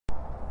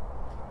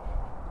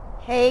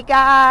Hey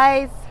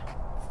guys,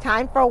 it's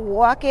time for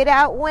Walk It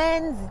Out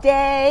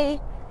Wednesday,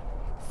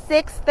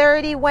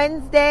 6:30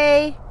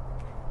 Wednesday.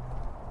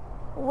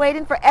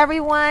 Waiting for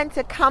everyone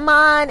to come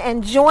on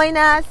and join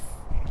us.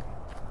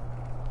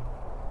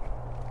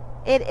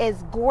 It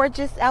is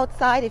gorgeous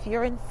outside if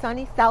you're in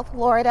sunny South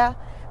Florida.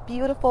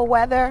 Beautiful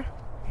weather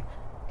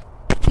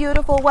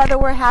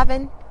we're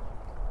having.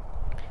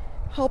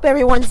 Hope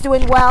everyone's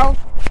doing well.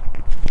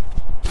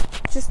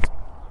 Just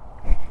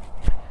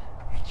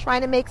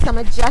trying to make some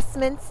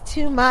adjustments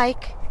to my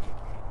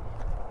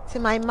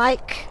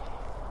mic.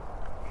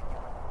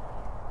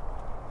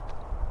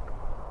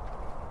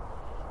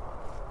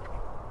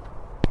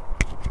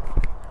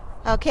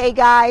 Okay,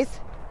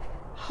 guys.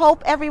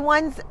 Hope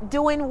everyone's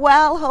doing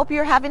well. Hope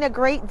you're having a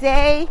great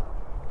day.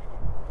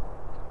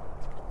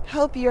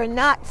 Hope you're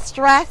not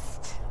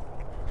stressed.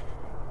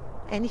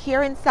 And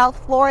here in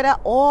South Florida,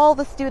 all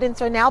the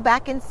students are now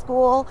back in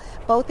school,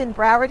 both in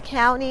Broward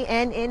County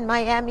and in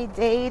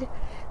Miami-Dade.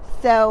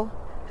 So,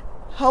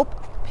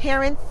 hope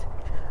parents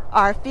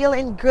are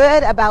feeling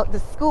good about the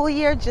school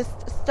year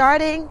just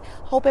starting.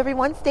 Hope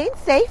everyone's staying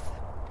safe.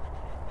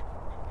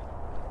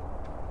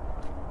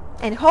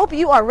 And hope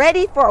you are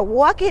ready for a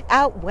Walk It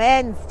Out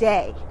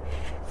Wednesday.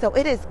 So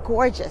it is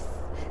gorgeous.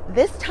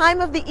 This time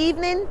of the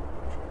evening,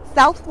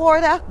 South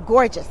Florida,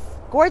 gorgeous.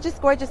 Gorgeous,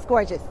 gorgeous,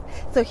 gorgeous.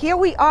 So here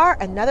we are,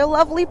 another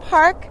lovely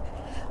park.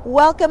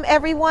 Welcome,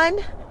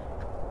 everyone.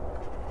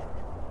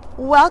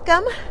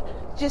 Welcome.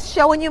 Just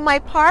showing you my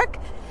park.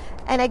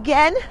 And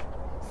again,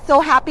 so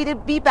happy to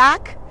be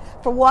back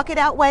for Walk It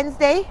Out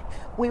Wednesday.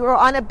 We were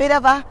on a bit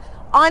of a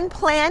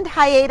unplanned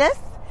hiatus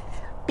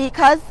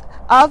because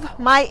of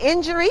my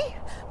injury,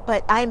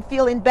 but I'm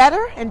feeling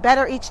better and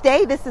better each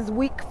day. This is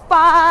week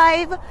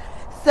 5.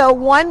 So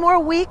one more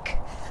week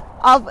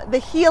of the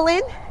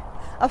healing.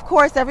 Of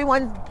course,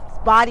 everyone's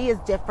body is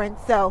different.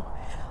 So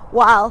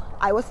while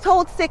I was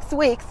told 6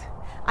 weeks,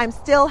 I'm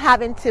still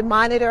having to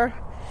monitor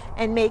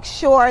and make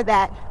sure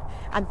that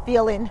I'm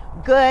feeling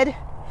good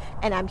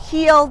and I'm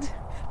healed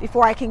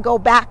before I can go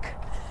back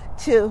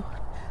to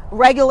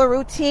regular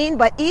routine.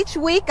 But each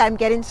week I'm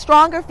getting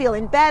stronger,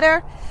 feeling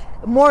better,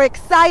 more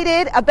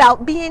excited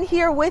about being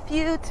here with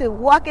you to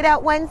Walk It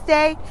Out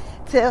Wednesday,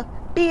 to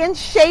be in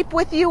shape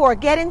with you or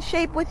get in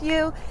shape with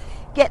you,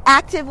 get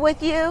active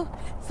with you.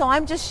 So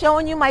I'm just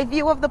showing you my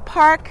view of the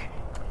park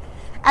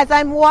as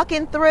I'm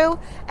walking through,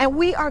 and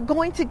we are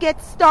going to get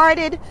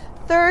started.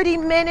 30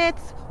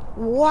 minutes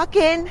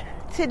walking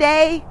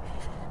today,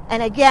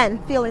 and again,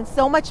 feeling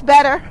so much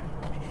better,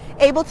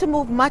 able to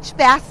move much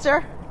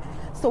faster.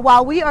 So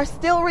while we are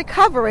still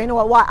recovering,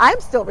 or while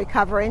I'm still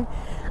recovering,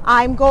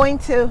 I'm going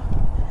to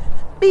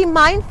be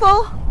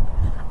mindful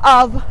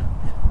of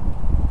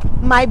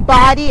my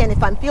body and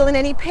if I'm feeling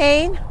any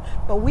pain,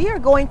 but we are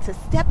going to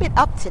step it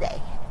up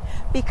today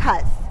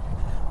because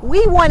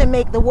we want to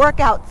make the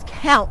workouts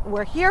count.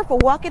 We're here for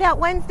Walk It Out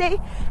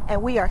Wednesday,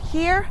 and we are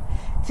here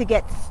to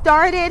get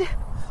started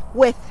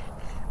with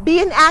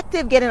being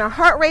active, getting our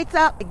heart rates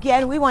up.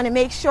 Again, we want to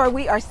make sure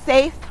we are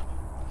safe.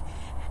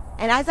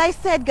 And as I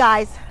said,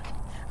 guys,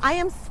 I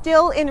am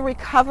still in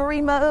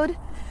recovery mode,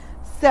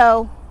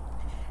 so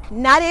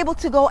not able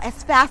to go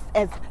as fast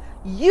as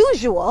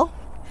usual,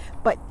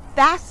 but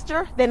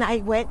faster than I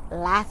went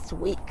last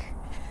week.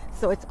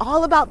 So it's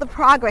all about the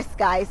progress,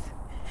 guys.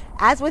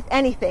 As with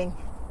anything,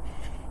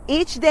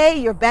 each day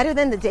you're better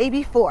than the day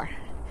before.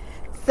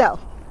 So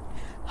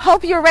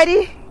hope you're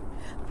ready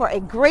for a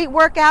great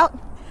workout.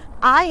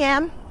 I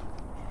am.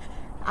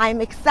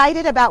 I'm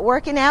excited about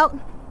working out.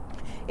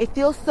 It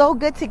feels so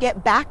good to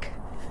get back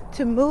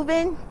to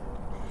moving.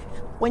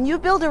 When you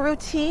build a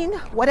routine,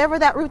 whatever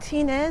that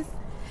routine is,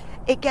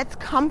 it gets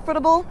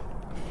comfortable.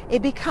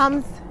 It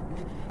becomes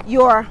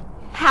your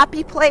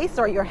happy place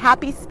or your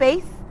happy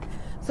space.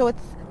 So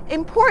it's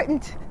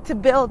important to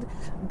build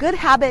good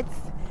habits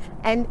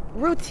and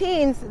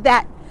routines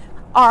that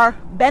are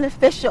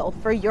beneficial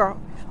for your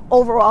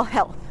overall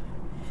health.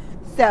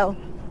 So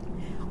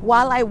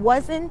while I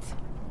wasn't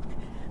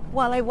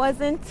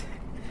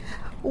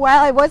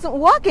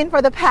walking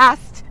for the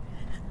past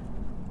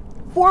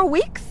 4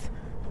 weeks,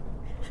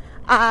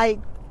 my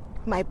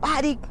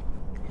body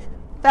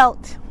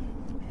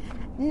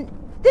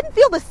didn't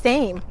feel the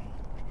same.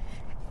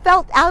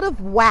 Felt out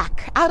of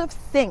whack, out of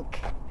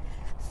sync.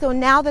 So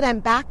now that I'm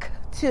back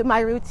to my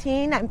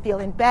routine, I'm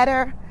feeling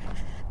better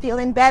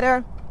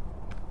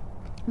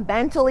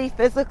mentally,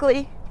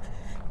 physically.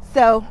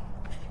 So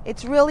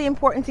it's really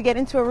important to get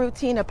into a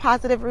routine, a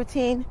positive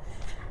routine.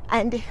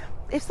 And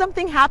if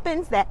something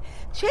happens that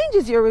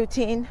changes your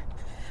routine,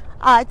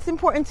 it's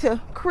important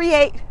to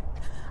create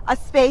a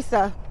space,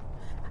 a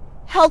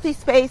healthy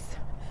space,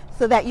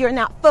 so that you're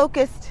not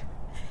focused.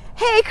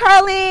 Hey,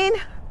 Carlene,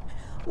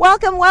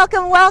 welcome,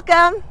 welcome,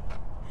 welcome.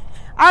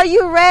 Are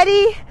you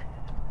ready?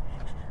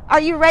 Are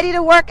you ready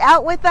to work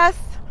out with us?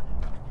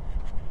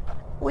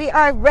 We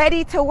are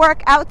ready to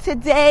work out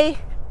today.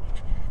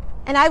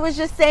 And I was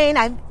just saying,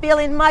 I'm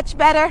feeling much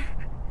better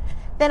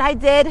than I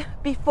did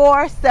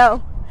before.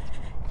 So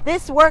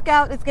this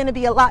workout is going to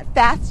be a lot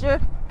faster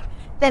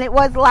than it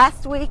was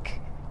last week.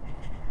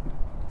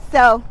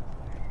 So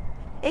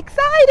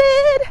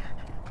excited.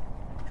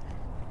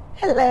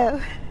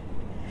 Hello.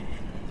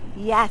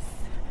 Yes.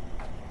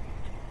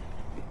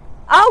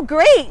 Oh,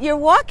 great. You're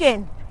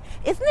walking.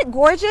 Isn't it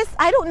gorgeous?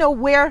 I don't know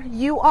where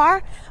you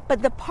are,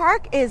 but the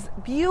park is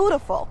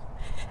beautiful.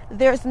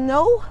 There's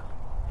no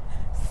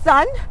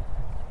sun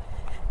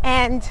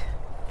and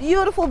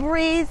beautiful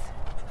breeze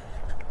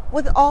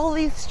with all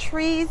these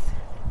trees.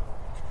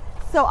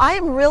 So I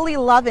am really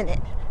loving it.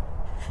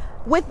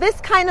 With this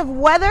kind of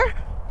weather,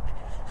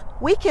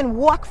 we can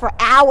walk for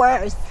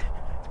hours.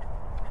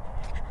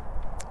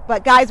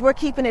 But guys, we're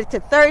keeping it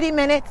to 30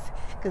 minutes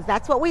because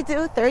that's what we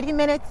do, 30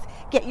 minutes,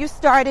 get you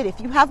started.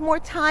 If you have more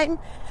time,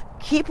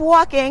 keep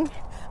walking.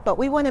 But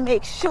we want to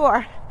make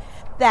sure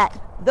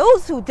that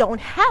those who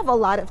don't have a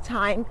lot of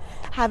time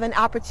have an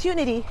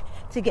opportunity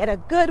to get a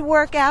good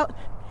workout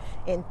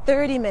in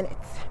 30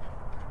 minutes.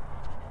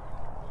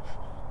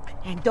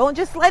 And don't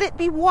just let it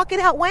be walk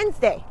it out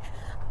Wednesday.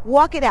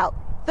 Walk it out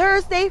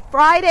Thursday,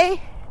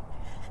 Friday,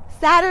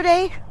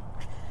 Saturday,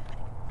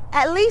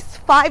 at least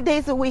 5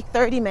 days a week,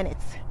 30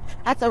 minutes.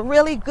 That's a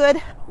really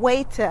good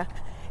way to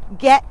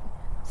get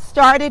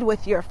started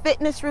with your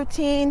fitness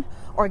routine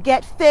or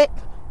get fit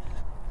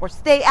or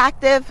stay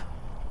active.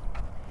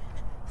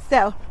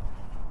 So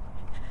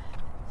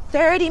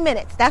 30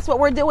 minutes, that's what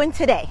we're doing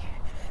today.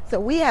 So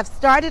we have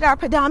started our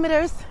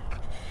pedometers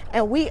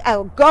and we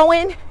are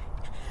going.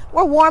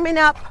 We're warming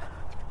up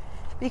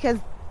because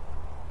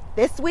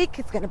this week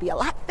it's going to be a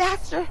lot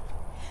faster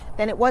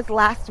than it was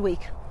last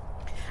week.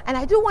 And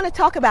I do want to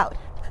talk about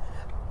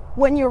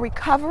when you're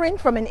recovering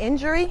from an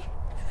injury,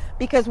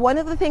 because one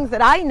of the things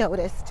that I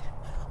noticed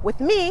with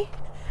me,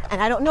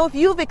 and I don't know if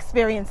you've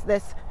experienced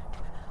this,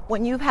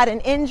 when you've had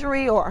an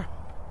injury or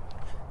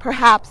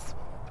perhaps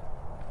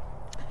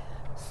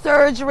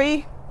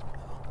surgery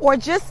or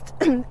just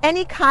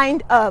any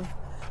kind of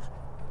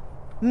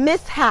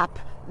mishap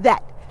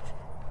that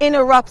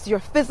interrupts your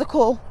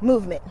physical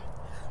movement.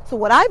 So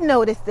what I've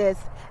noticed is,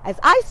 as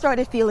I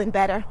started feeling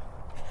better,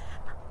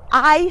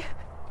 I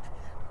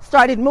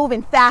started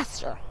moving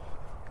faster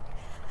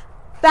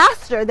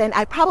than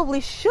I probably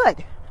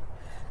should.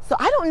 So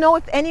I don't know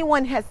if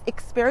anyone has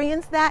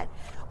experienced that,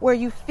 where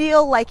you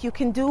feel like you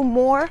can do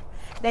more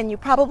than you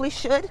probably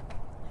should.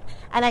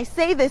 And I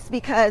say this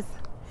because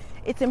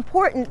it's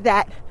important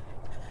that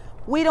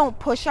we don't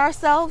push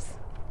ourselves,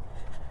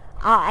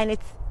 and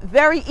it's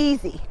very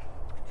easy.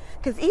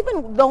 Because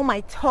even though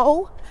my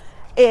toe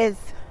is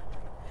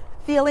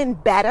feeling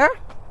better,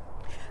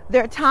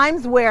 there are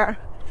times where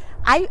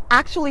I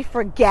actually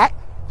forget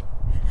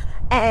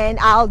and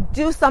I'll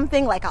do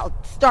something like I'll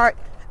start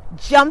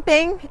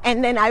jumping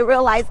and then I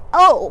realize,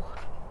 oh,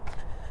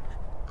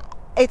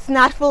 it's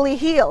not fully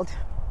healed.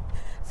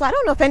 So I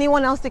don't know if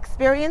anyone else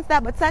experienced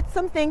that, but that's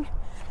something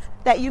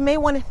that you may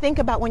want to think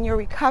about when you're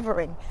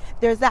recovering.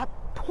 There's that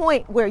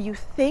point where you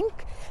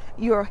think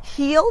you're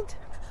healed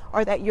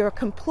or that you're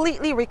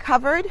completely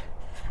recovered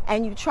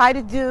and you try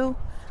to do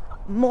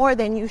more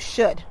than you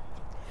should.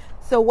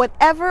 So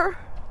whatever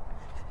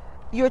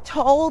you're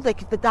told,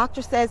 like if the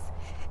doctor says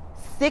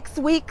 6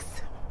 weeks,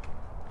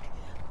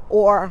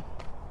 or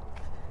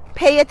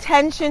pay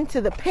attention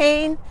to the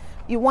pain,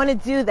 you want to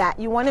do that.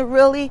 You want to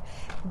really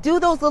do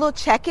those little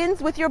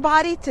check-ins with your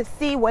body to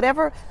see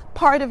whatever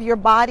part of your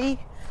body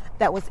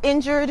that was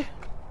injured,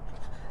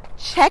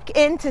 check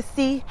in to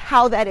see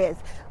how that is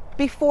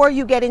before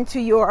you get into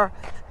your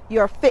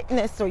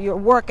fitness or your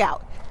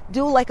workout.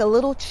 Do like a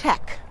little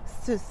check.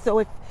 So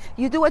if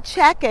you do a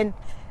check and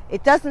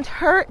it doesn't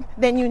hurt,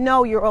 then you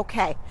know you're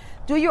okay.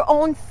 Do your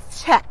own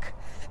check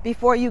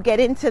before you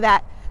get into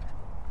that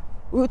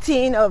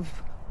routine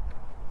of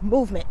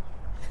movement,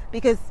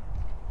 because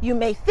you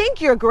may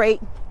think you're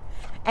great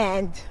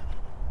and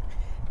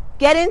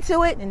get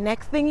into it, and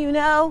next thing you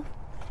know,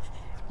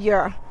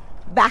 you're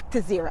back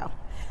to zero.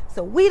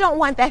 So we don't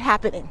want that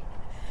happening,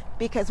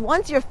 because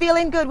once you're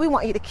feeling good, we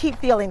want you to keep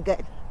feeling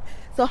good.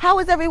 So how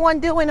is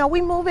everyone doing? Are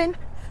we moving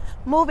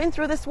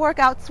through this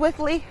workout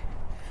swiftly?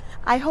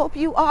 I hope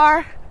you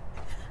are.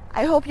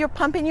 I hope you're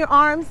pumping your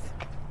arms.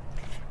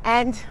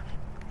 And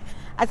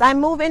as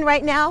I'm moving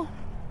right now,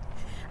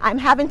 I'm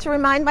having to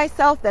remind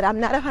myself that I'm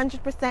not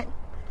 100%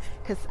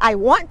 because I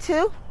want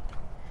to.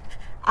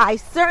 I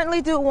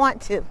certainly do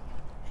want to.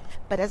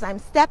 But as I'm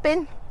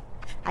stepping,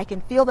 I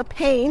can feel the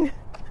pain.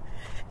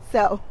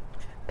 So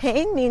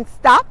pain means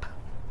stop.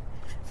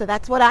 So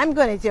that's what I'm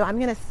going to do. I'm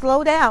going to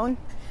slow down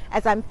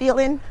as I'm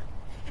feeling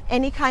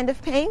any kind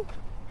of pain.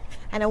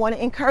 And I want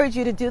to encourage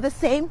you to do the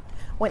same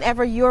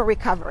whenever you're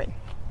recovering.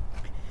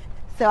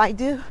 So I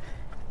do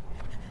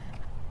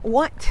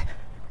want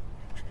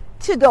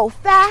to go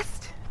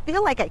fast,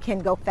 feel like I can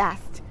go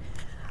fast,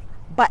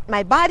 but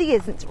my body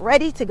isn't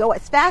ready to go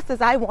as fast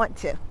as I want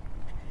to.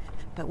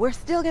 But we're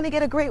still going to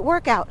get a great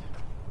workout.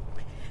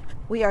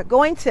 We are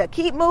going to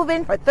keep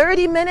moving for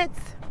 30 minutes.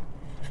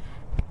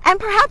 And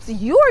perhaps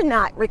you're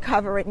not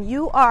recovering.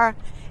 You are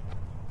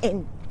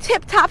in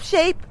tip-top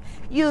shape.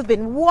 You've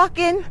been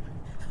walking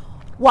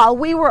while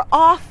we were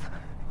off,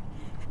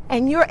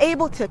 and you're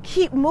able to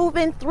keep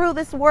moving through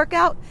this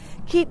workout,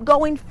 keep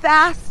going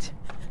fast,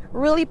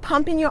 really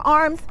pumping your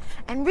arms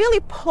and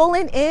really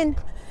pulling in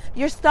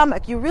your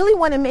stomach. You really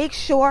want to make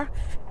sure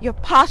your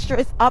posture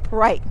is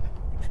upright.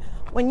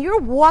 When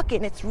you're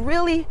walking, it's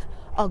really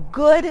a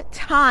good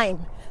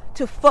time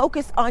to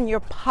focus on your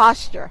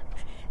posture.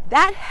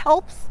 That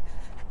helps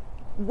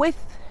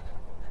with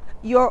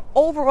your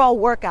overall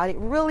workout. It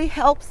really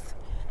helps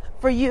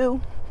for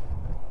you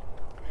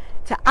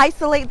to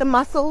isolate the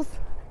muscles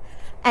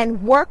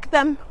and work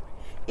them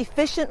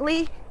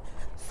efficiently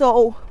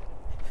so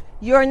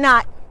you're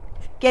not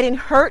getting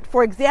hurt.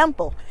 For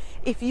example,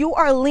 if you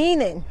are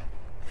leaning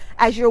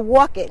as you're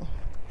walking,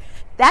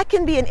 that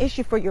can be an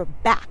issue for your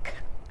back.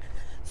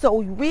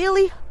 So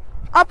really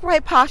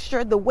upright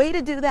posture, the way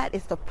to do that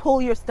is to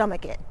pull your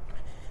stomach in.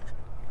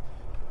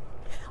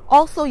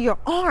 Also your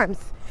arms,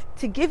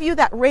 to give you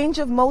that range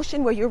of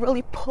motion where you're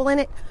really pulling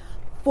it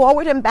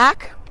forward and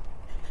back.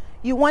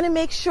 You want to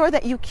make sure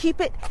that you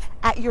keep it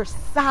at your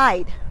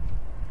side.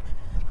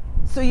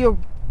 So you're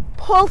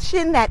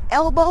pushing that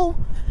elbow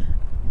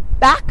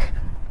back.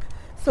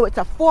 So it's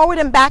a forward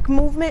and back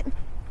movement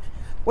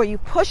where you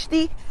push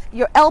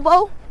your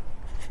elbow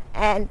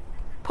and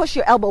push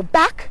your elbow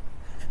back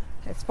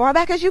as far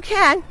back as you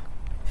can,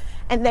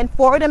 and then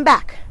forward and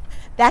back.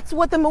 That's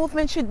what the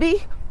movement should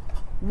be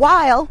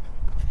while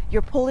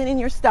you're pulling in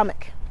your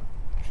stomach.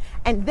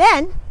 And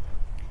then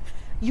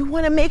you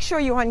want to make sure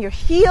you're on your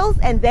heels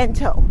and then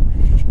toe.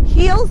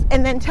 Heels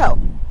and then toe.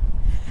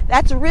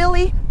 That's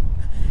really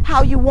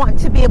how you want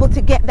to be able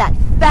to get that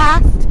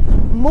fast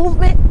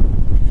movement.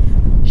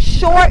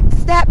 Short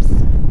steps,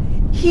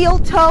 heel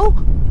toe.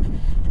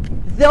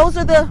 Those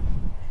are the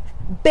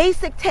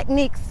basic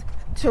techniques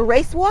to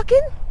race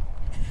walking.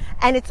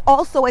 And it's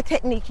also a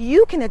technique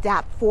you can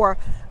adapt for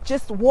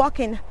just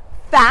walking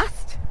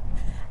fast,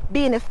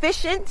 being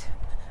efficient,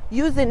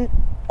 using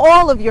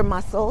all of your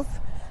muscles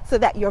so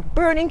that you're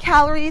burning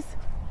calories,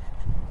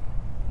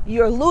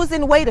 you're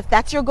losing weight if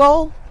that's your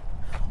goal,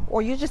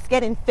 or you're just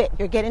getting fit.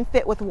 You're getting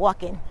fit with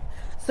walking.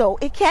 So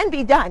it can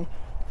be done.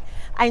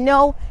 I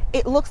know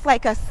it looks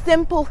like a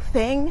simple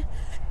thing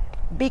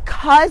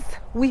because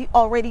we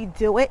already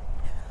do it.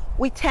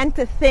 We tend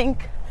to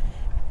think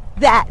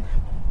that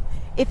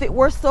if it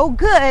were so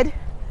good,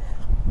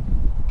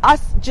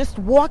 us just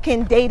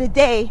walking day to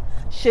day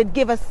should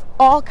give us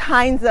all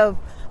kinds of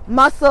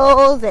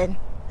muscles and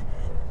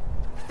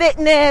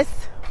fitness.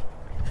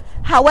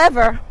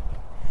 However,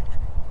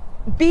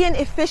 being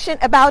efficient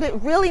about it,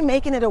 really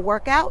making it a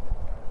workout,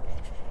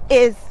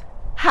 is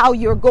how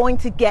you're going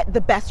to get the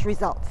best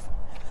results.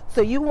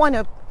 So you want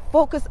to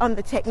focus on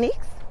the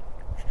techniques,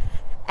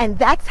 and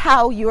that's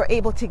how you're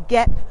able to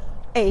get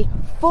a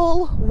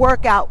full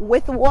workout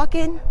with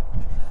walking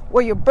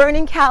where you're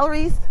burning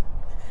calories.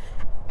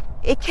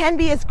 It can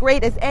be as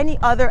great as any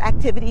other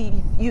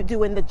activity you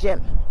do in the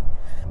gym,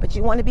 but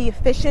you want to be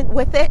efficient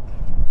with it.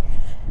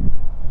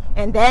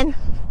 And then,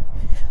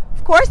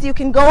 of course, you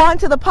can go on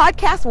to the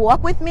podcast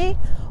Walk With Me,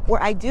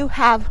 where I do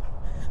have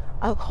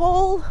a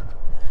whole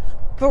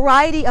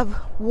variety of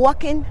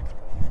walking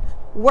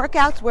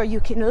workouts where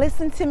you can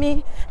listen to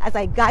me as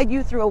I guide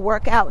you through a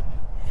workout.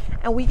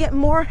 And we get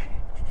more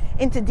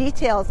into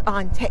details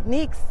on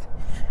techniques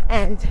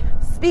and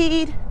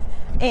speed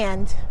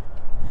and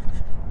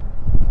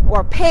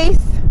or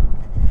pace,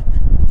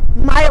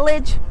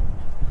 mileage,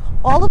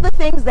 all of the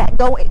things that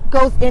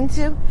goes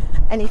into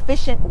an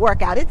efficient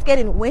workout. It's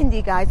getting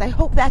windy, guys. I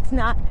hope that's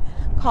not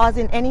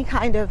causing any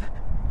kind of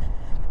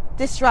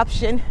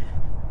disruption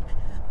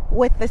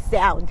with the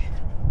sound.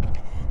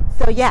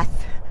 So yes,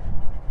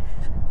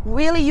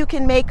 really you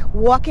can make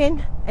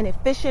walking an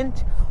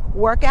efficient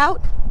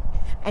workout,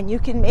 and you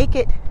can make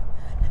it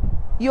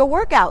your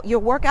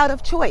workout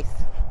of choice.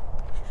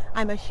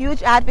 I'm a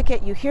huge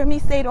advocate, you hear me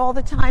say it all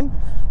the time,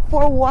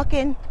 for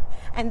walking,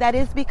 and that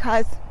is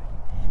because,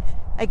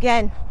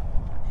 again,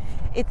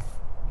 it's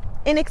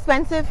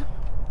inexpensive.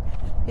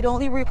 It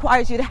only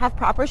requires you to have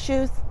proper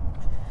shoes.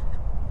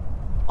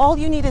 All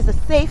you need is a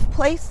safe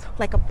place,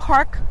 like a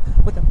park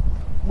with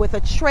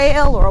a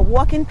trail or a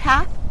walking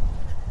path,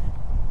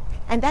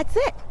 and that's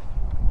it.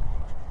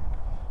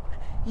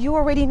 You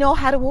already know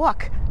how to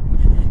walk.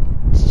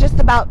 It's just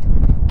about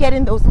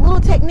getting those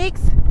little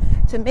techniques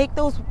to make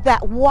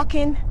that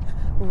walking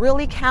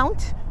really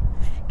count,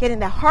 getting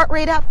that heart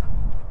rate up,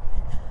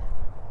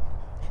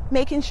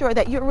 making sure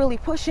that you're really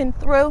pushing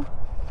through,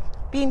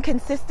 being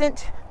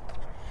consistent.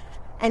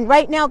 And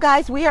right now,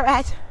 guys, we are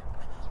at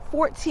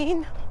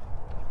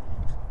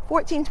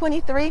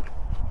 14:23.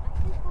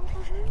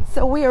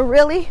 So we are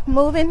really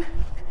moving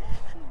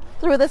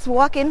through this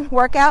walking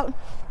workout.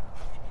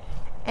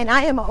 And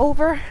I am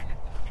over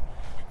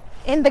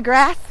in the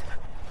grass.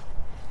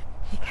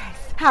 Hey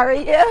guys, how are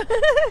you?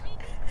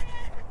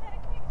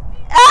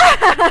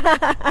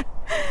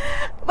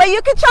 But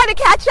you could try to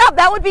catch up.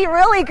 That would be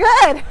really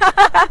good.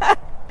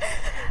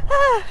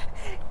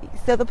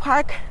 So the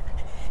park,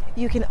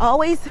 you can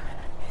always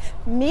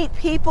meet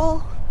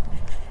people.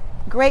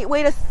 Great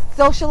way to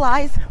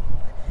socialize.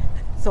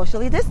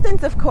 Socially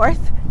distance, of course.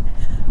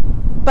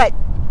 but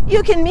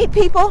you can meet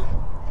people.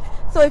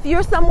 So if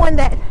you're someone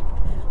that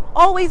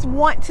always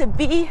want to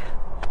be,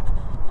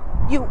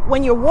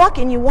 when you're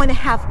walking, you want to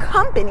have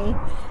company,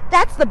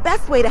 that's the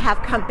best way to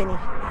have company.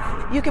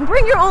 You can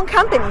bring your own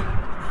company,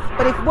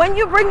 but when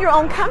you bring your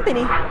own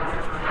company,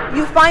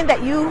 you find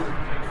that you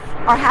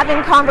are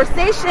having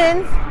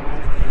conversations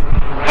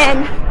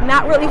and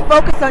not really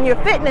focused on your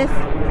fitness,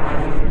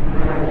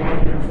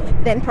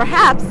 then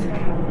perhaps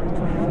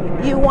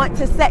you want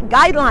to set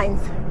guidelines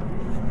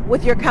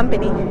with your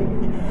company.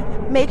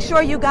 Make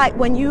sure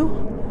when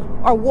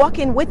you are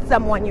walking with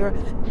someone,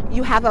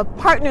 you have a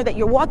partner that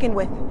you're walking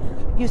with,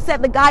 you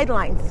set the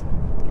guidelines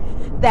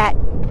that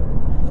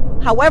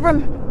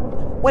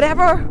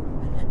whatever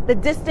the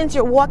distance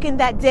you're walking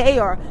that day,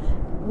 or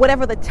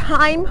whatever the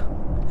time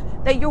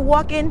that you're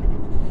walking,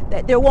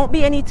 that there won't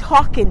be any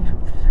talking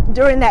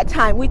during that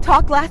time. We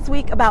talked last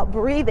week about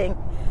breathing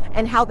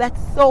and how that's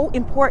so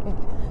important.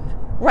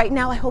 Right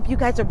now, I hope you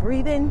guys are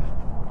breathing.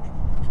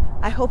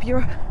 I hope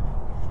you're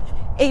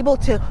able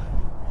to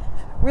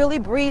really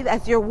breathe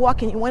as you're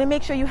walking. You want to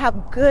make sure you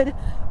have good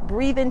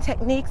breathing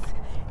techniques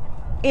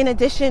in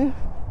addition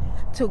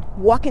to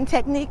walking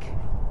technique.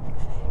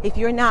 If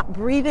you're not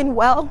breathing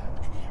well,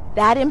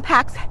 that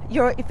impacts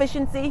your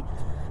efficiency.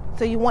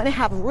 So you want to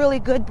have really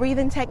good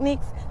breathing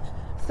techniques.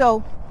 So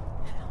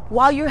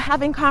while you're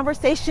having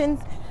conversations,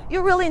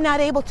 you're really not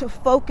able to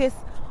focus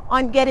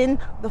on getting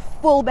the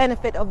full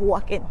benefit of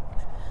walking.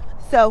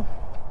 So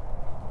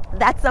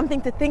that's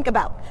something to think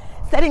about.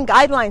 Setting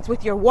guidelines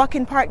with your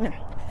walking partner.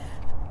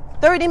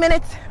 30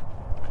 minutes,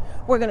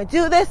 we're going to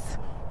do this.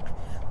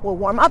 We'll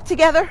warm up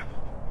together,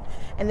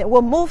 and then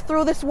we'll move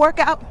through this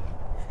workout.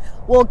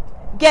 We'll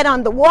get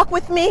on the Walk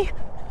With Me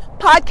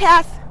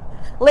podcast,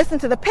 listen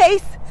to the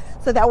pace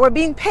so that we're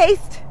being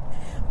paced.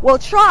 We'll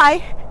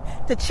try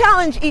to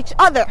challenge each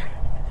other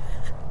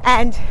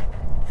and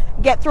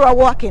get through our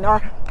walking, or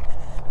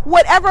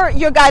whatever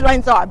your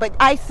guidelines are. But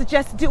I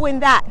suggest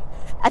doing that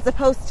as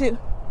opposed to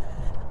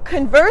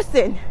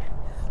conversing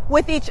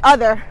with each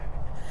other.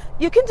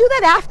 You can do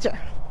that after.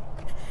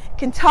 You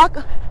can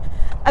talk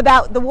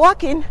about the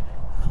walking,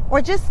 or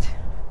just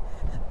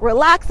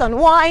relax,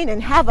 unwind,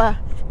 and have a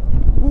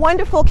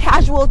wonderful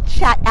casual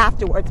chat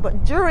afterwards.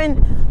 But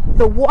during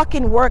the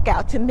walking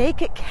workout, to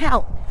make it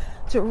count,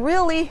 to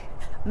really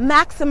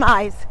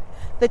maximize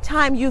the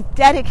time you've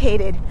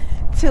dedicated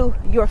to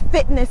your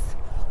fitness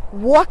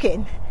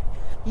walking,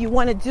 you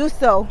want to do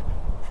so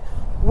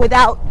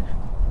without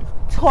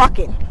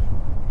talking.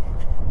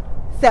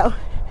 So,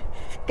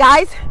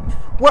 guys,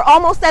 we're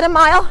almost at a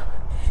mile,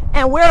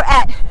 and we're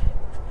at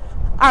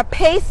our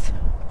pace.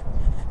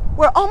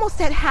 We're almost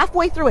at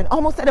halfway through and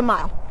almost at a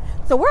mile.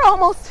 So we're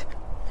almost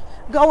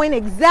going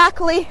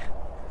exactly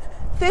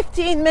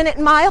 15-minute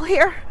mile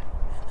here.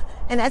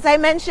 And as I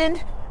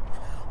mentioned,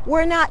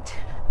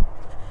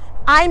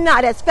 I'm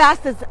not as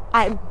fast as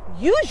I'm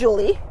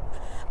usually,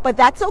 but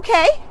that's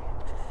okay,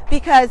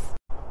 because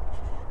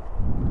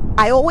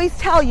I always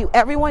tell you,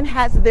 everyone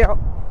has their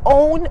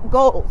own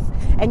goals,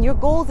 and your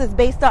goals is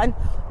based on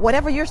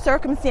whatever your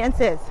circumstance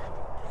is.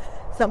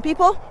 Some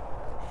people,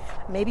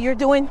 maybe you're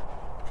doing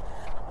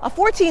a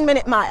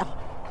 14-minute mile.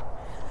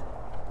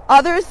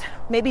 Others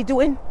may be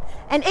doing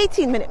an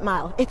 18-minute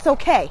mile. It's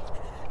okay.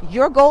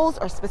 Your goals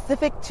are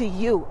specific to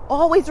you.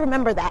 Always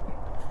remember that.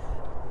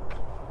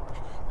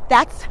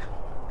 That's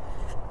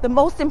the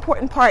most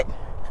important part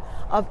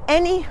of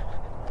any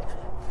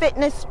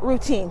fitness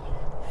routine.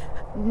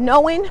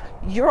 Knowing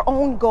your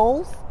own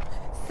goals,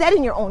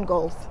 setting your own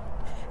goals,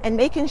 and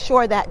making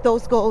sure that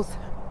those goals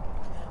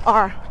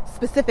are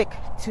specific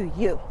to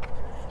you.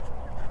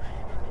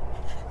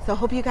 So I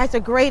hope you guys are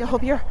great. I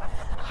hope you're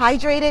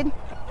hydrated.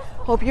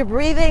 Hope you're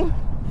breathing.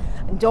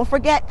 And don't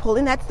forget,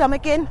 pulling that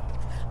stomach in,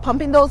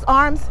 pumping those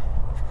arms,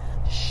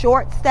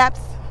 short steps,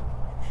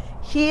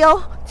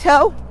 heel,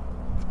 toe.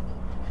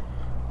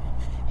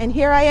 And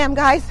here I am,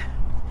 guys,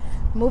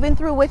 moving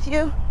through with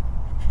you.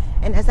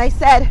 And as I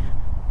said,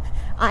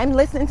 I'm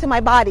listening to my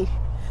body.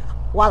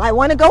 While I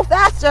want to go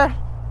faster,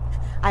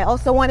 I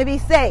also want to be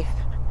safe.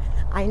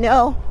 I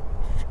know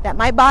that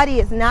my body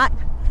is not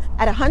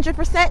at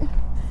 100%,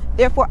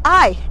 therefore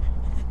I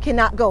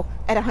cannot go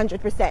at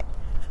 100%.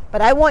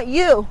 But I want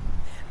you,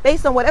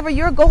 based on whatever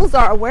your goals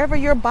are, wherever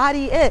your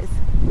body is,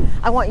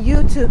 I want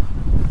you to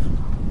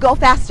go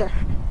faster.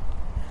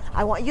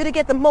 I want you to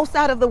get the most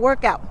out of the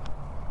workout.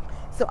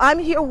 So I'm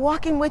here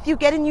walking with you,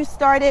 getting you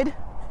started,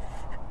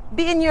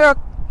 being your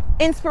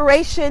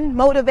inspiration,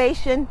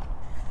 motivation,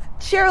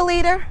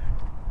 cheerleader,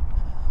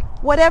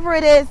 whatever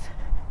it is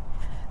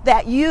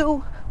that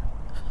you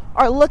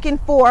are looking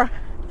for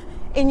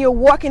in your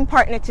walking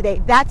partner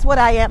today. That's what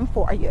I am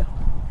for you.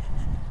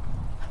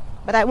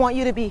 But I want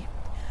you to be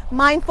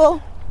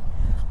mindful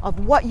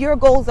of what your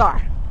goals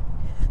are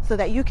so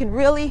that you can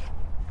really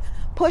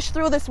push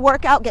through this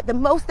workout, get the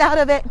most out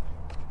of it,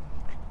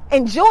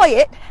 enjoy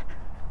it.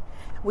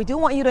 We do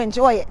want you to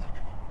enjoy it.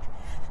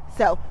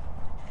 So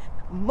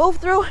move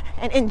through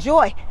and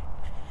enjoy.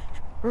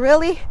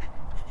 Really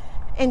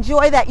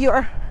enjoy that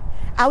you're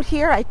out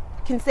here. I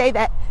can say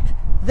that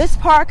This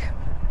park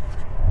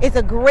is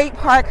a great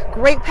park,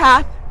 great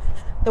path.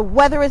 The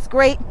weather is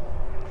great.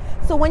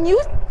 So when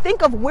you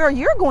think of where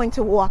you're going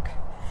to walk,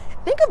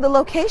 think of the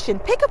location.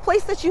 Pick a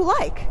place that you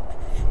like.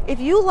 If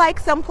you like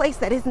some place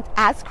that isn't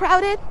as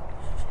crowded,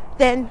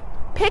 then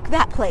pick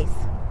that place.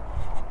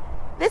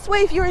 This way,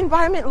 if your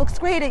environment looks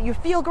great and you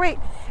feel great,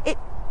 it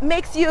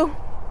makes you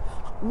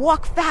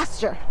walk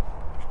faster.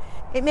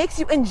 It makes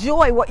you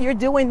enjoy what you're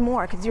doing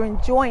more because you're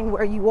enjoying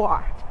where you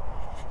are.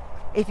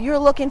 If you're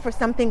looking for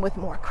something with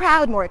more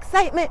crowd, more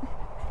excitement,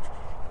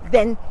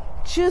 then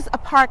choose a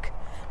park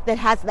that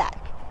has that.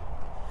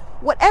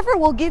 Whatever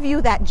will give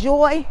you that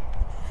joy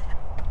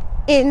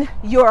in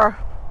your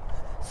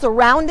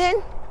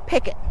surrounding,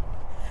 pick it.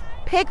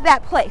 Pick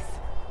that place.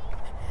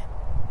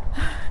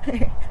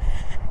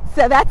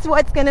 So that's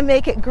what's going to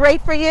make it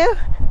great for you.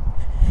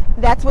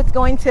 That's what's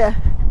going to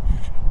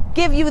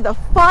give you the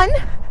fun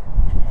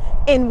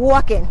in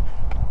walking.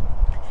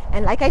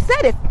 And like I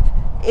said, if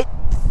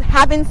it's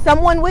having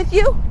someone with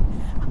you,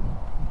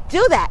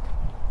 do that.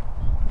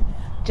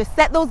 Just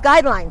set those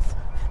guidelines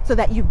so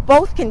that you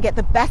both can get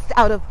the best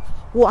out of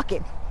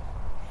walking.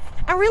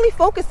 And really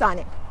focus on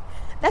it.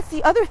 That's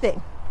the other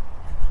thing.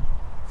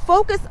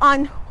 Focus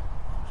on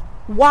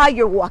why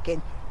you're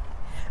walking.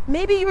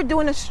 Maybe you're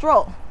doing a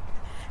stroll.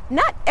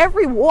 Not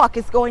every walk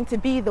is going to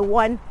be the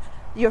one,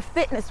 your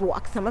fitness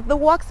walk. Some of the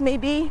walks may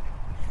be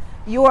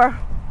your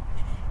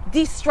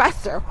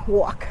de-stressor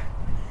walk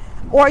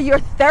or your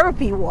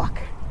therapy walk,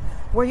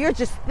 where you're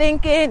just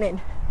thinking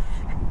and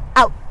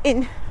out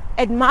in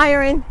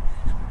admiring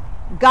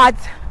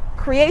God's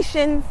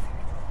creations.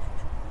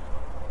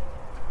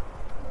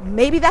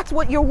 Maybe that's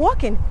what you're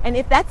walking. And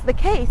if that's the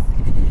case,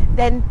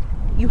 then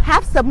you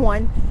have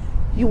someone,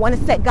 you want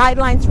to set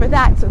guidelines for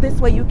that. So this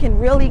way you can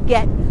really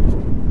get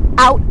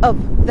out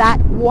of that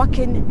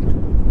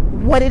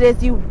walking what it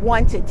is you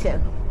wanted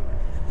to.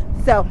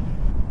 So,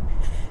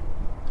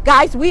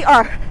 guys, we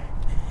are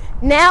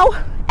now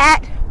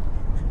at,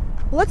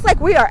 looks like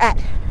we are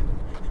at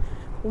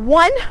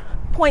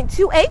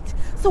 1.28.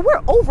 So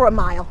we're over a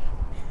mile.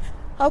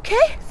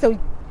 Okay, so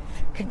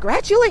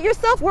congratulate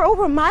yourself. We're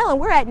over a mile and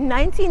we're at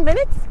 19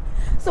 minutes.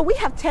 So we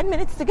have 10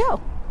 minutes to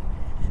go.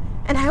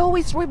 And I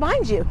always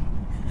remind you,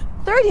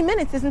 30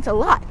 minutes isn't a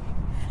lot.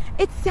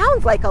 It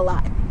sounds like a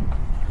lot.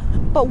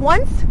 But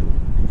once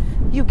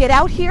you get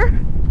out here,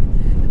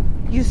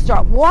 you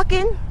start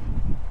walking,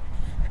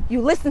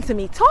 you listen to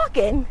me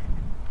talking,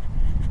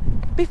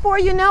 before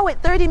you know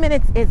it, 30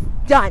 minutes is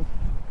done.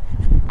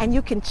 And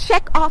you can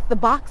check off the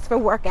box for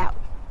workout.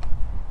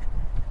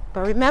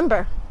 But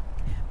remember,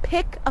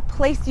 pick a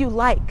place you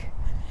like.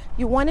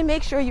 You want to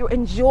make sure you're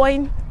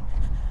enjoying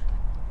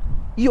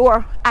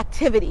your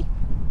activity.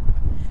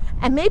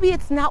 And maybe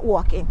it's not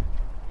walking.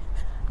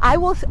 I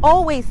will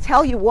always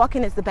tell you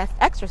walking is the best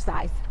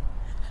exercise.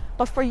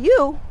 But for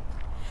you,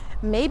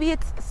 maybe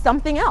it's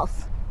something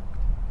else.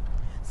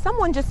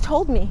 Someone just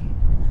told me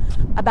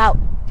about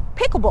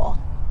pickleball,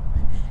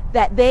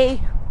 that they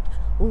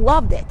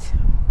loved it.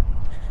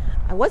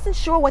 I wasn't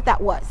sure what that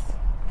was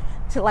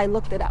till I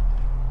looked it up.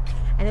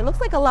 And it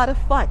looks like a lot of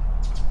fun.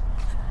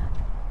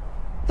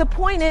 The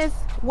point is,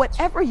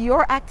 whatever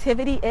your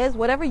activity is,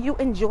 whatever you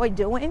enjoy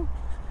doing,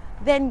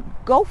 then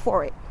go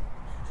for it.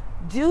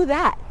 Do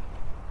that.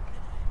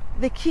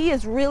 The key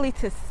is really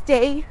to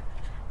stay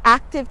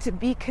active, to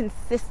be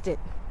consistent.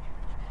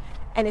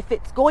 And if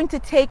it's going to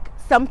take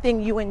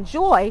something you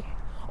enjoy,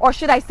 or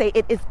should I say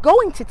it is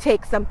going to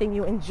take something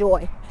you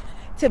enjoy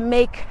to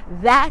make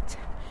that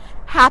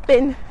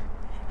happen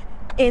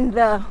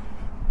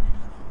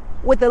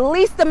with the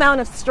least amount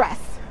of stress.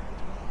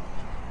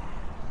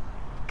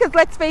 Because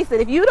let's face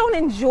it, if you don't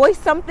enjoy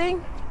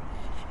something,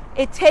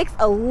 it takes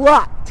a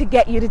lot to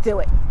get you to do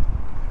it.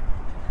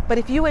 But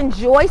if you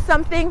enjoy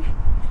something,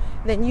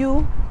 then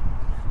you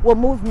will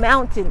move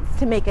mountains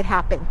to make it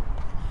happen.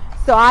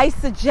 So I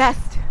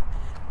suggest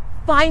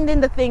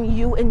finding the thing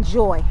you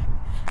enjoy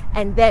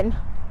and then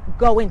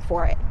going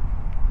for it.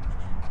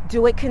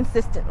 Do it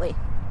consistently.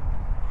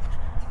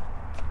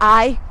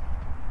 I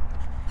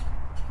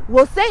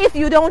will say, if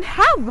you don't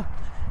have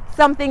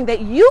something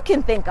that you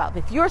can think of,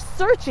 if you're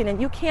searching and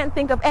you can't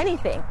think of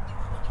anything,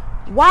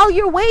 while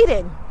you're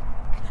waiting,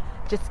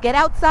 just get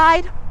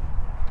outside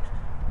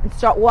and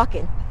start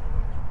walking.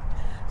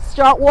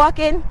 Start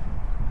walking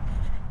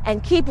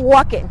and keep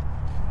walking.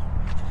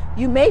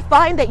 You may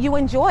find that you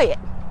enjoy it,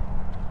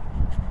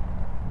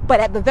 but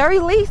at the very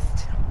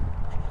least,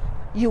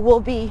 you will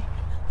be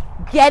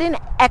getting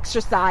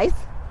exercise.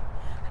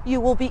 You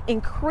will be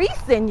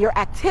increasing your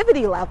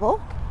activity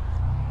level.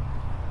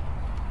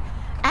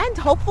 And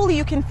hopefully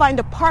you can find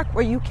a park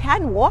where you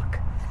can walk.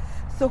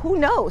 So who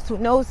knows? Who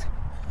knows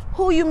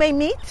who you may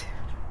meet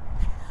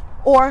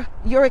or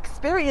your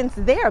experience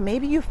there.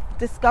 Maybe you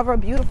discover a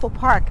beautiful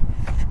park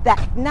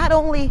that not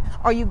only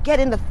are you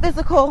getting the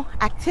physical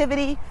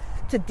activity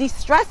to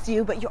de-stress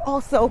you, but you're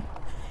also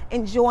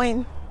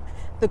enjoying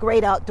the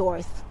great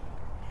outdoors.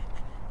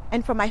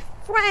 And for my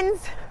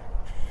friends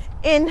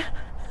in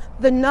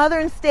the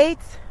northern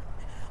states,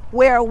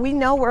 where we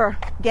know we're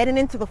getting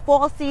into the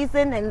fall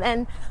season and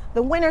then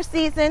the winter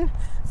season.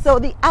 So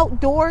the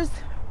outdoors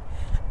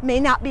may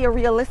not be a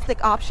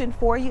realistic option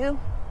for you.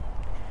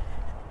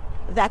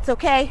 That's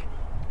okay.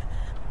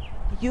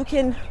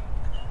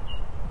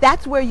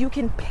 That's where you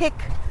can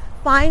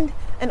find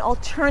an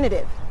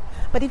alternative.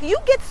 But if you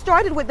get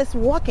started with this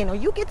walking, or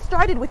you get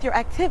started with your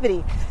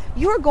activity,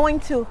 you're going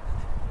to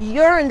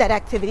yearn that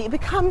activity. It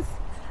becomes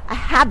a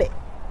habit.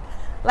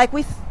 Like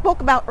we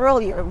spoke about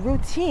earlier,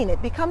 routine.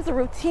 It becomes a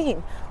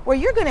routine where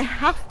you're going to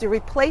have to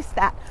replace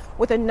that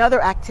with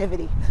another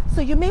activity.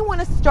 So you may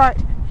want to start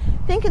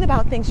thinking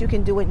about things you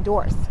can do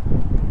indoors.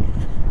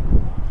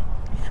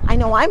 I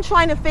know I'm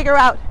trying to figure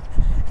out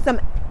some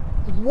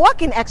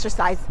walking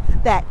exercise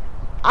that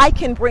I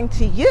can bring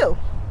to you.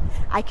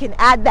 I can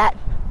add that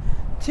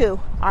to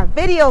our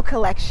video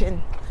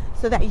collection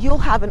so that you'll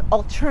have an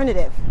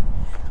alternative.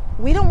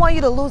 We don't want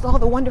you to lose all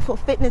the wonderful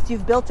fitness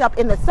you've built up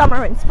in the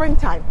summer and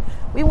springtime.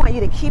 We want you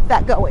to keep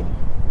that going.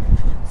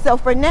 So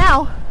for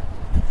now,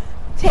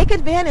 take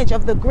advantage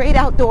of the great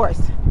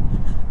outdoors.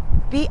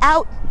 Be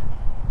out,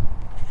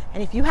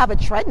 and if you have a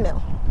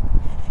treadmill,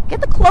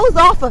 get the clothes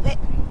off of it.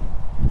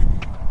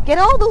 Get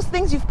all those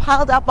things you've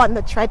piled up on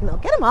the treadmill.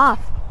 Get them off.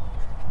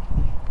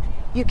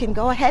 You can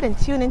go ahead and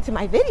tune into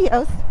my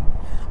videos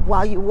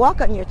while you walk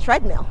on your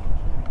treadmill.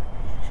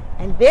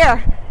 And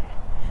there,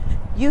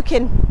 you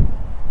can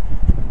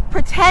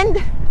pretend,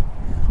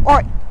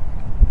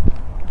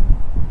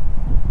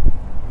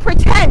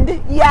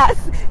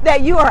 yes,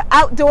 that you are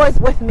outdoors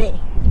with me.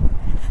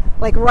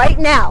 Like right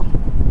now.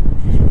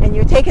 And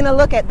you're taking a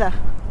look at the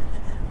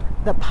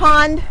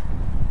pond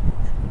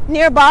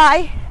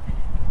nearby,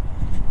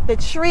 the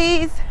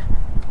trees.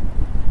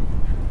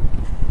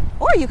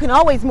 Or you can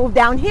always move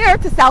down here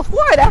to South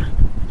Florida,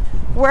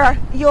 where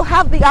you'll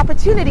have the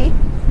opportunity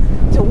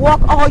to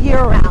walk all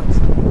year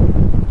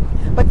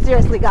round. But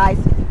seriously, guys,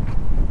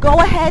 go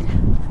ahead,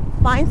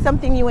 find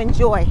something you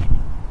enjoy,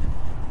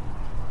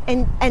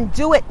 and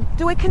do it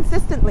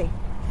consistently.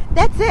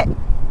 That's it.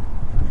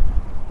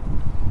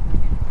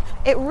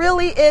 It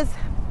really is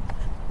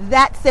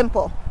that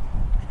simple.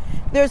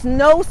 There's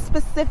no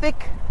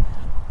specific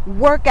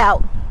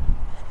workout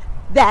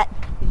that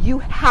you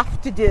have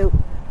to do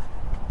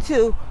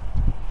to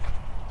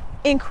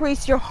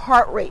increase your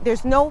heart rate.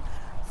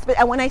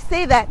 And when I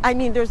say that, I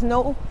mean there's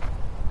no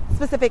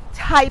specific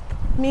type,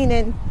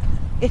 meaning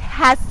it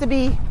has to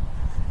be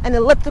an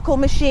elliptical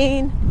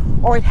machine,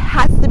 or it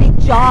has to be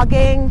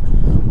jogging,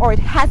 or it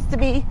has to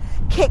be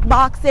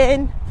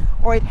kickboxing,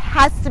 or it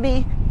has to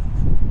be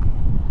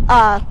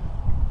a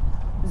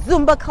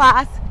Zumba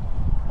class.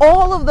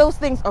 All of those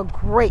things are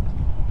great,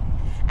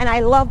 and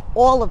I love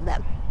all of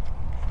them.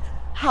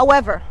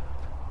 However,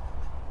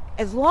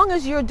 as long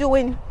as you're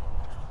doing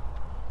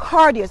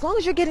cardio, as long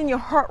as you're getting your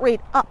heart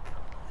rate up,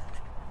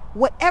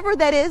 whatever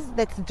that is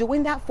that's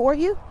doing that for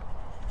you,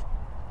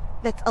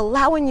 that's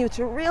allowing you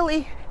to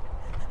really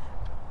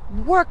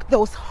work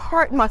those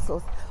heart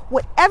muscles,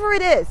 whatever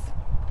it is,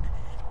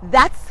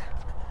 that's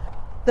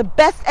the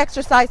best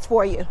exercise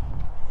for you,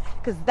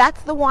 because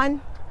that's the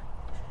one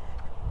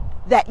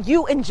that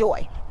you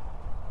enjoy.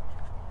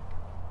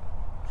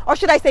 Or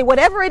should I say,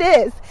 whatever it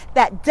is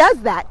that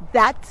does that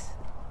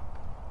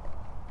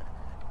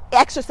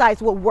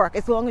exercise will work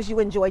as long as you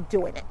enjoy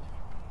doing it.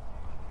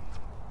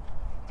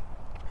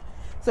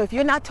 So if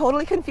you're not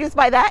totally confused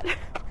by that,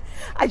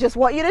 I just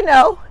want you to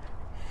know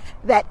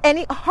that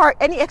any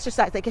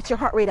exercise that gets your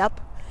heart rate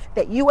up,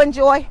 that you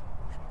enjoy,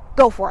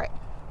 go for it.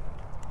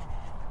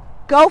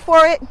 Go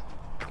for it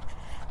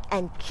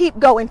and keep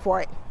going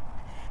for it.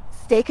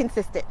 Stay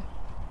consistent.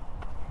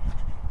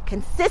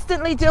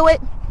 Consistently do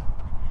it,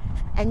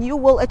 and you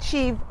will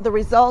achieve the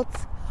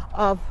results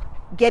of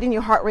getting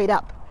your heart rate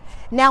up.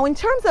 Now, in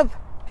terms of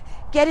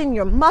getting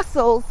your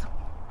muscles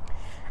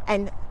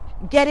and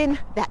getting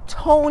that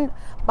toned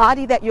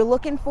body that you're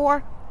looking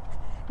for,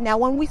 now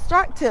when we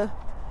start to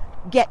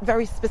get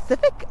very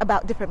specific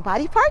about different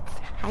body parts,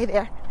 hi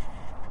there,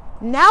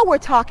 now we're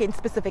talking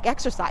specific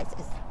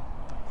exercises.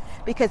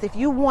 Because if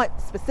you want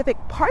specific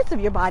parts of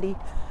your body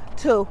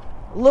to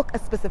look a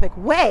specific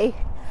way,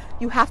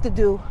 you have to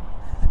do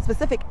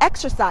specific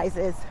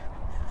exercises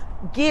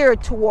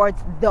geared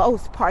towards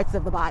those parts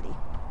of the body.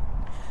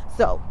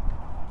 So,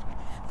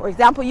 for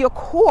example, your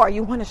core,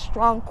 you want a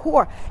strong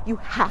core, you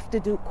have to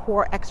do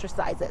core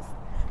exercises.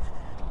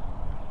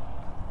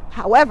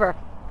 However,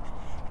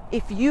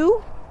 if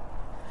you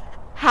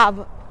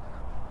have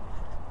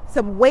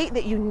some weight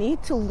that you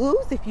need to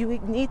lose, if you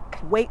need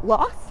weight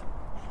loss,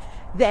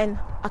 then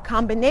a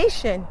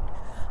combination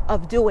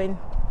of doing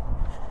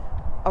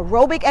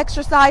aerobic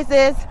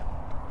exercises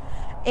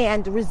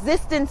and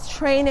resistance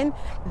training,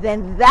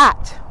 then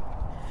that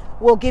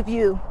will give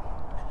you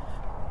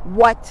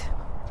what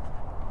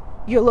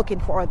you're looking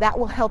for. That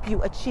will help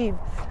you achieve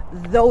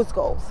those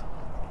goals.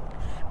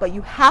 But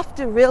you have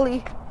to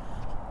really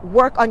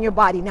work on your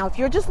body. Now, if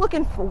you're just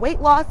looking for weight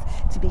loss,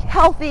 to be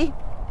healthy,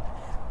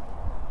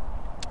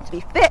 to be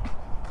fit,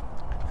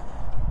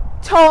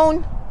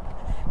 tone,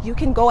 you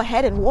can go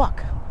ahead and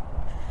walk.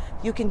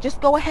 you can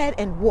just go ahead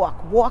and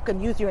walk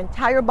and use your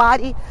entire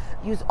body,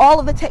 use all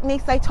of the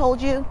techniques I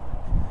told you,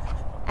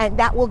 and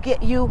that will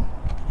get you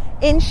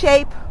in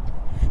shape.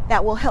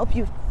 That will help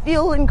you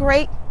feeling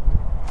great.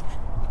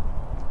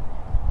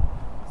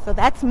 So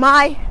that's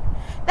my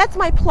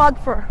plug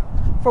for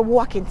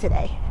walking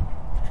today.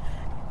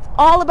 It's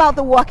all about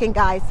the walking,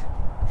 guys.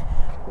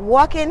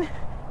 Walking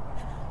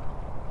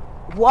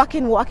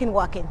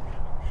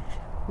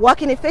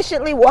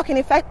efficiently, walking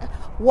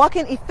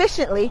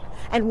efficiently,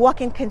 and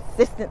walking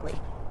consistently.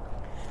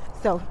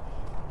 So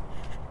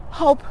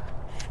hope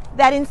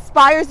that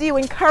inspires you,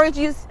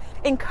 encourages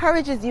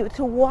you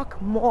to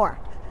walk more.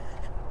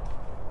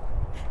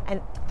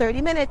 And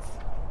 30 minutes,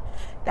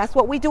 that's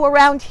what we do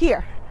around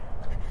here.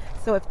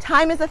 So if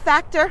time is a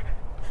factor,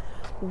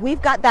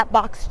 we've got that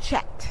box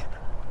checked.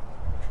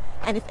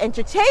 And if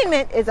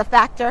entertainment is a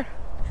factor,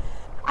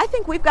 I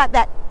think we've got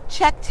that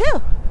checked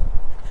too.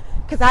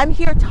 Because I'm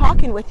here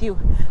talking with you,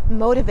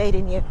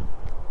 motivating you,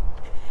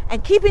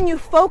 and keeping you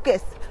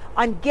focused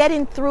on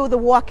getting through the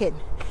walk-in.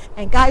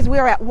 And guys, we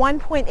are at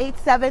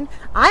 1.87.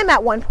 I'm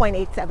at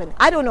 1.87.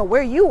 I don't know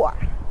where you are.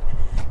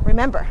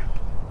 Remember,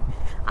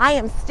 I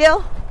am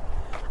still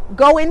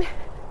going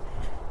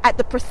at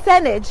the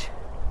percentage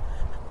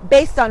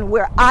based on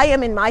where I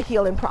am in my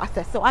healing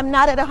process. So I'm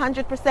not at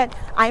 100%.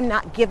 I'm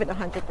not giving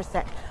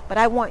 100%. But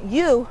I want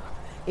you,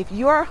 if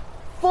you're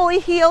fully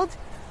healed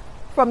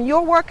from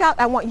your workout,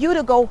 I want you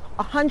to go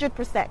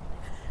 100%.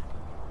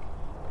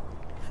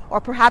 Or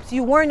perhaps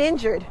you weren't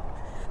injured.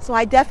 So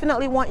I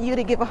definitely want you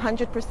to give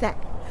 100%.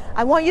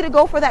 I want you to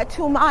go for that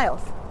 2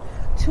 miles.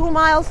 2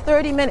 miles,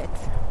 30 minutes.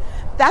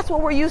 That's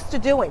what we're used to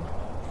doing.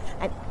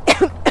 And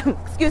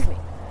excuse me.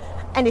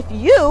 And if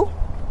your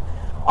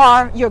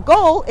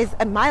goal is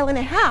 1.5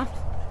 miles,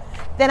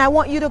 then I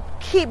want you to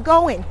keep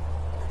going.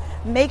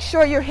 Make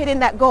sure you're hitting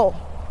that goal.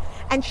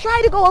 And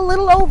try to go a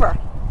little over.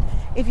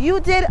 If you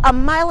did 1.5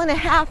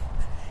 miles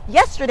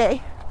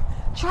yesterday,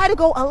 try to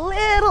go a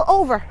little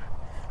over.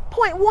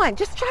 0.1,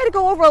 just try to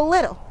go over a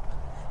little.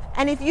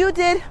 And if you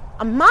did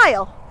 1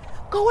 mile,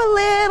 go a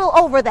little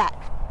over that.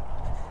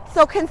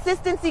 So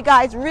consistency,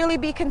 guys, really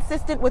be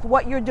consistent with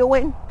what you're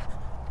doing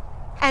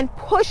and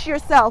push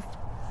yourself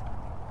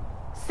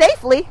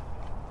safely.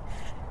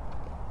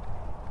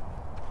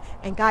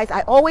 And guys,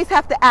 I always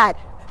have to add,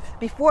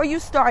 before you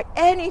start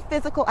any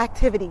physical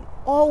activity,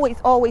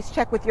 always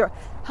check with your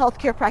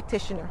healthcare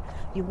practitioner.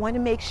 You want to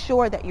make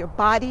sure that your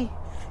body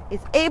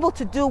is able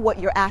to do what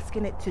you're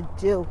asking it to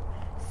do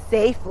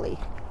safely.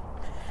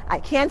 I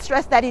can't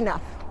stress that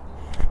enough.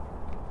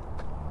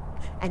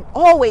 And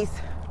always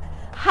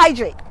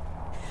hydrate.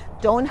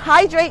 Don't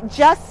hydrate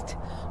just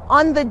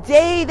on the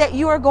day that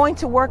you are going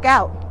to work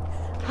out.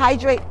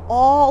 Hydrate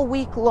all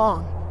week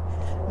long.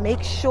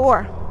 Make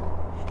sure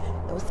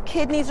those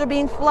kidneys are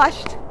being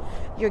flushed.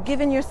 You're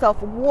giving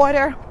yourself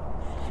water,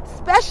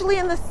 especially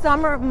in the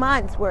summer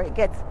months where it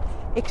gets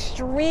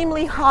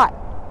extremely hot.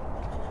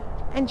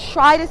 And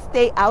try to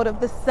stay out of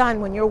the sun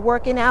when you're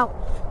working out.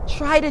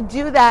 Try to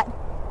do that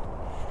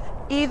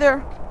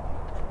either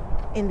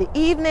in the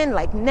evening,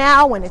 like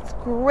now when it's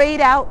great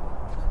out,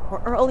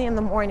 or early in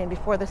the morning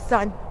before the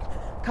sun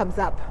comes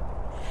up.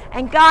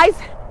 And guys,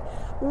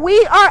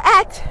 we are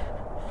at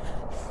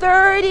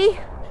 30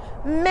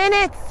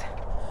 minutes.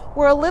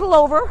 We're a little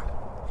over.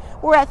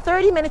 We're at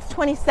 30 minutes,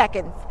 20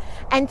 seconds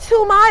and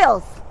 2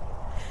 miles.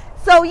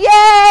 So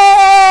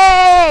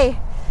yay!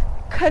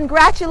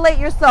 Congratulate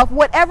yourself.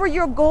 Whatever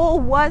your goal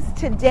was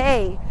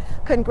today,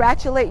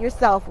 congratulate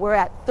yourself. We're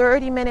at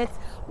 30 minutes.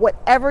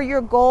 Whatever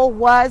your goal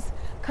was,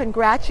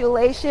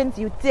 congratulations.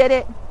 You did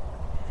it.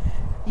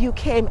 You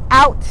came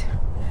out.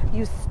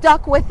 You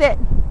stuck with it.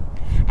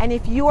 And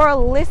if you are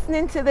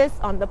listening to this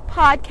on the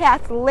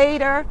podcast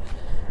later,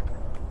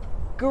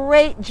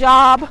 great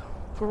job.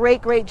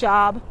 Great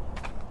job.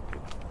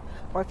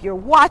 Or if you're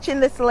watching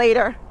this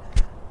later,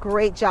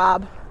 great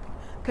job.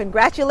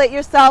 Congratulate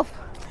yourself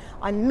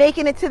on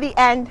making it to the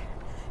end.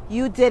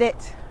 You did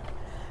it.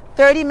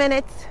 30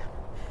 minutes.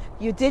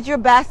 You did your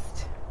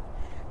best.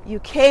 You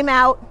came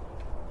out.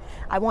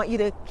 I want you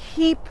to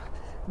keep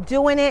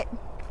doing it.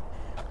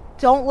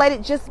 Don't let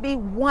it just be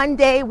one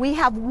day. We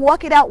have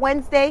Walk It Out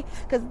Wednesday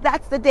because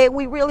that's the day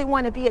we really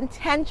want to be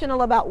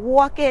intentional about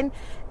walking.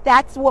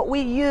 That's what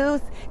we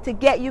use to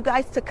get you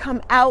guys to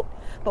come out.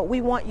 But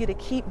we want you to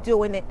keep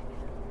doing it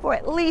for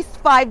at least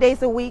 5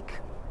 days a week.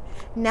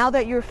 Now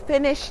that you're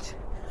finished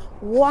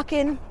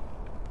walking,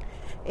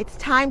 it's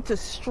time to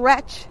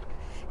stretch.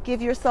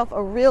 Give yourself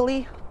a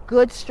really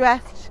good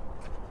stretch.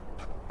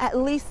 At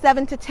least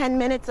 7 to 10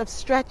 minutes of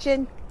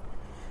stretching.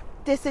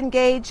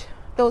 Disengage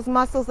those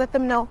muscles. Let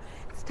them know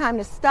it's time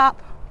to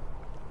stop.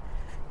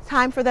 It's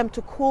time for them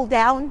to cool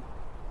down.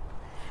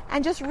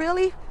 And just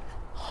really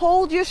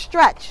hold your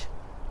stretch.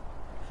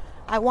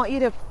 I want you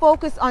to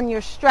focus on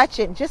your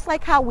stretching, just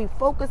like how we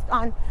focused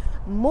on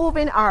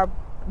moving our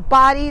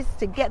bodies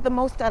to get the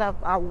most out of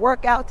our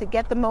workout, to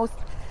get the most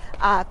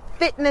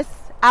fitness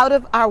out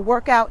of our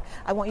workout.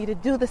 I want you to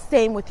do the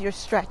same with your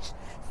stretch.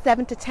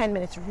 7 to 10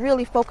 minutes.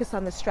 Really focus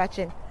on the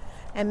stretching.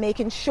 and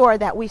making sure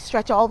that we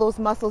stretch all those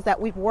muscles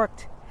that we've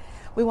worked.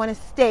 We want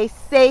to stay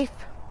safe.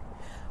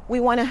 We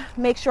want to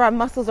make sure our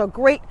muscles are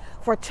great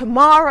for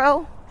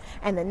tomorrow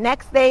and the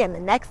next day and the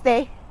next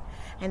day,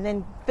 and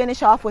then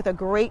finish off with a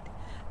great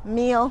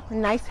meal, a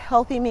nice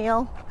healthy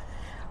meal,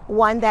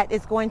 one that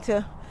is going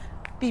to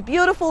be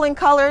beautiful in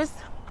colors.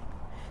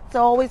 It's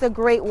always a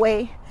great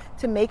way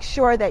to make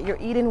sure that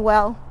you're eating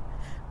well.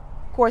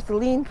 Of course,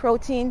 lean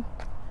protein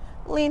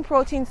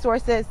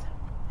sources,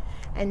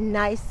 and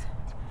nice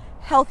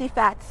healthy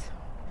fats,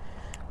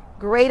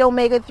 great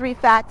omega-3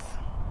 fats.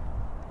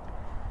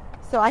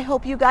 So I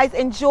hope you guys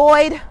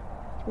enjoyed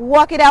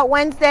Walk It Out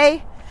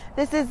Wednesday.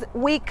 This is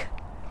week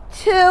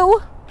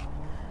 2.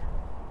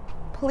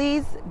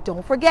 Please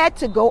don't forget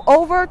to go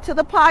over to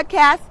the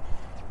podcast,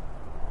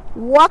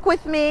 Walk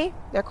With Me.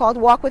 They're called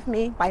Walk With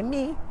Me by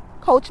me,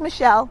 Coach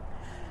Michelle.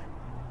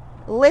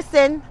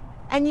 Listen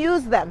and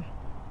use them.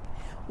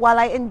 While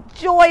I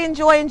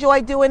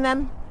enjoy doing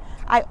them,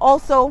 I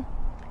also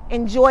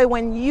enjoy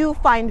when you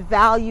find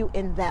value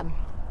in them.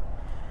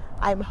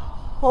 I'm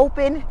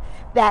hoping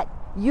that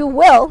you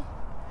will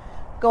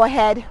go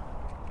ahead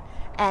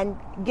and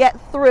get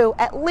through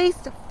at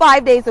least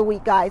 5 days a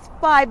week, guys.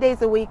 5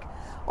 days a week.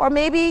 Or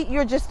maybe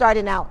you're just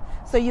starting out.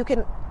 So you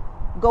can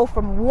go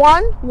from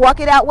 1 Walk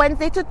It Out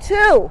Wednesday to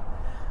 2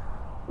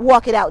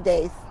 Walk It Out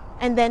days.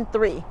 And then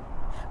 3.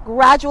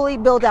 Gradually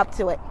build up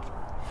to it.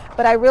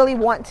 But I really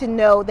want to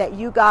know that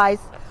you guys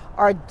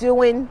are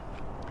doing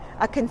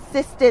a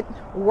consistent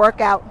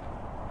workout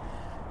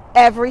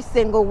every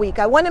single week.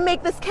 I want to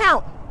make this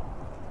count.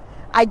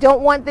 I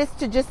don't want this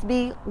to just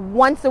be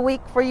once a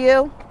week for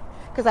you,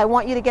 because I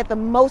want you to get the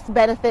most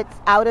benefits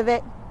out of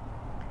it.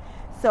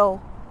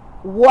 So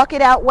Walk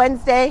It Out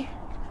Wednesday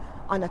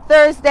on a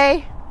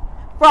Thursday,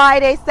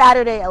 Friday,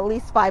 Saturday, at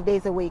least 5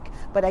 days a week.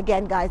 But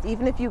again, guys,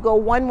 even if you go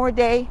one more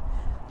day,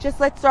 just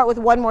let's start with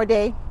one more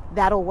day.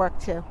 That'll work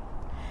too.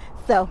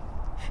 So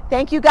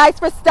thank you guys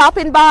for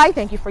stopping by.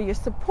 Thank you for your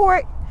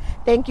support.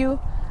 Thank you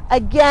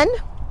again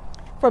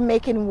for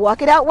making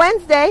Walk It Out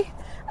Wednesday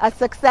a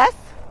success.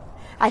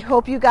 I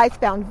hope you guys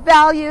found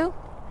value.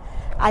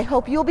 I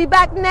hope you'll be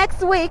back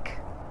next week,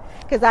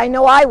 because I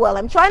know I will.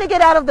 I'm trying to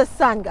get out of the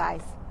sun,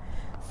 guys.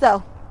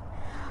 So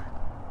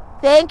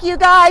thank you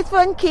guys,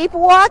 and keep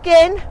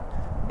walking.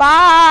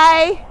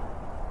 Bye.